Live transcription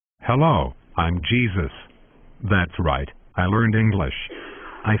Hello, I'm Jesus. That's right, I learned English.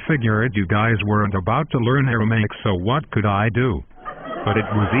 I figured you guys weren't about to learn Aramaic, so what could I do? But it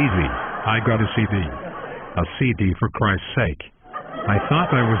was easy. I got a CD. A CD, for Christ's sake. I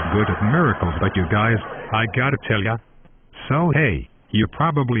thought I was good at miracles, but you guys, I gotta tell ya. So hey, you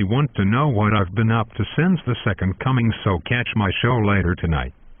probably want to know what I've been up to since the second coming, so catch my show later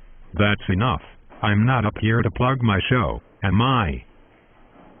tonight. That's enough. I'm not up here to plug my show, am I?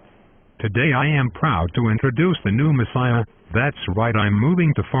 Today I am proud to introduce the new Messiah. That's right, I'm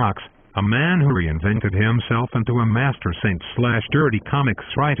moving to Fox, a man who reinvented himself into a master saint/dirty comics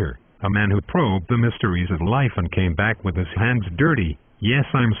writer, a man who probed the mysteries of life and came back with his hands dirty. Yes,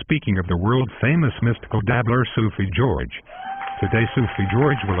 I'm speaking of the world-famous mystical dabbler Sufi George. Today Sufi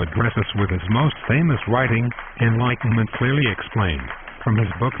George will address us with his most famous writing, Enlightenment Clearly Explained, from his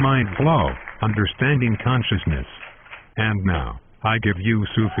book Mind Flow, Understanding Consciousness. And now, I give you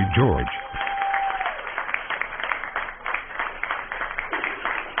Sufi George.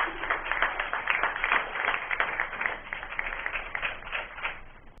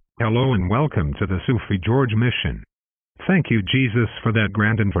 Hello and welcome to the Sufi George mission. Thank you, Jesus, for that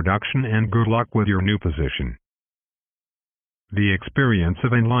grand introduction, and good luck with your new position. The experience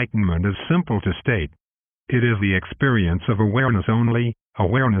of enlightenment is simple to state. It is the experience of awareness only,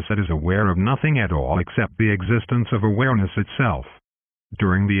 awareness that is aware of nothing at all except the existence of awareness itself.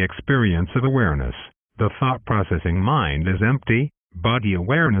 During the experience of awareness, the thought-processing mind is empty, body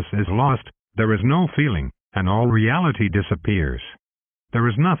awareness is lost, there is no feeling, and all reality disappears. There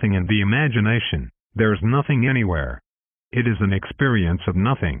is nothing in the imagination, there is nothing anywhere. It is an experience of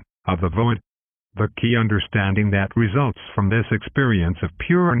nothing, of the void. The key understanding that results from this experience of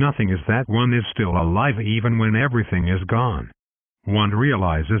pure nothing is that one is still alive even when everything is gone. One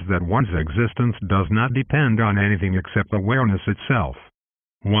realizes that one's existence does not depend on anything except awareness itself.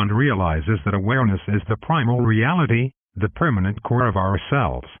 One realizes that awareness is the primal reality, the permanent core of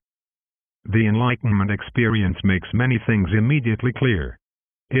ourselves. The enlightenment experience makes many things immediately clear.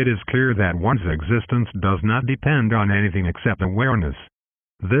 It is clear that one's existence does not depend on anything except awareness.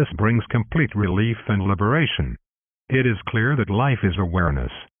 This brings complete relief and liberation. It is clear that life is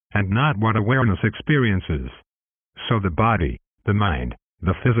awareness, and not what awareness experiences. So the body, the mind,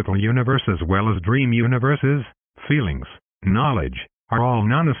 the physical universe as well as dream universes, feelings, knowledge, are all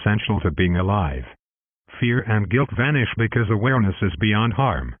non-essential to being alive. Fear and guilt vanish because awareness is beyond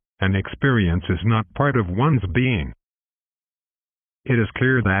harm, and experience is not part of one's being. It is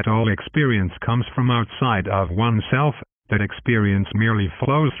clear that all experience comes from outside of oneself, that experience merely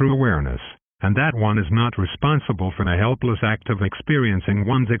flows through awareness, and that one is not responsible for the helpless act of experiencing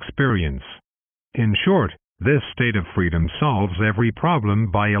one's experience. In short, this state of freedom solves every problem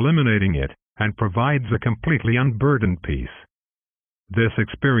by eliminating it, and provides a completely unburdened peace. This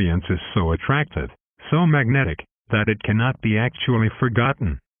experience is so attractive, so magnetic, that it cannot be actually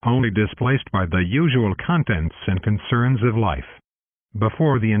forgotten, only displaced by the usual contents and concerns of life.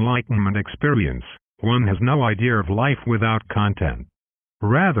 Before the enlightenment experience, one has no idea of life without content.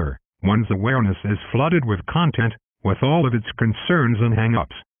 Rather, one's awareness is flooded with content, with all of its concerns and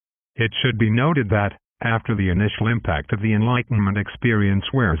hang-ups. It should be noted that, after the initial impact of the enlightenment experience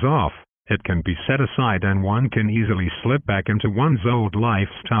wears off, it can be set aside and one can easily slip back into one's old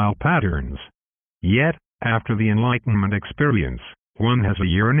lifestyle patterns. Yet, after the enlightenment experience, one has a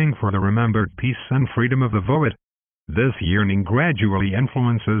yearning for the remembered peace and freedom of the void. This yearning gradually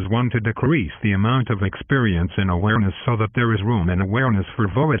influences one to decrease the amount of experience in awareness so that there is room in awareness for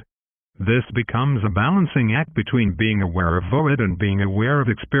void. This becomes a balancing act between being aware of void and being aware of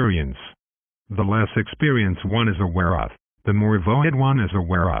experience. The less experience one is aware of, the more void one is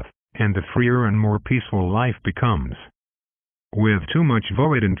aware of, and the freer and more peaceful life becomes. With too much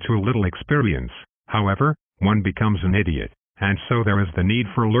void and too little experience, however, one becomes an idiot, and so there is the need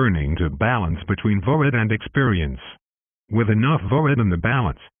for learning to balance between void and experience. With enough void in the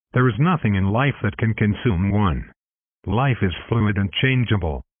balance, there is nothing in life that can consume one. Life is fluid and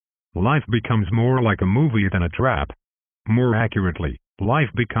changeable. Life becomes more like a movie than a trap. More accurately, life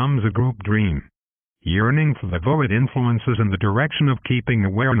becomes a group dream. Yearning for the void influences in the direction of keeping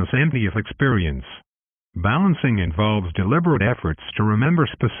awareness empty of experience. Balancing involves deliberate efforts to remember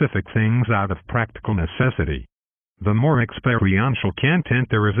specific things out of practical necessity. The more experiential content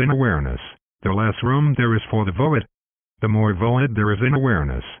there is in awareness, the less room there is for the void. The more void there is in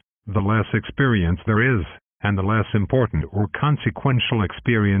awareness, the less experience there is, and the less important or consequential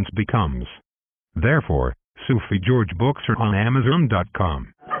experience becomes. Therefore, Sufi George books are on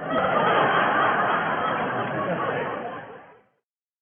Amazon.com.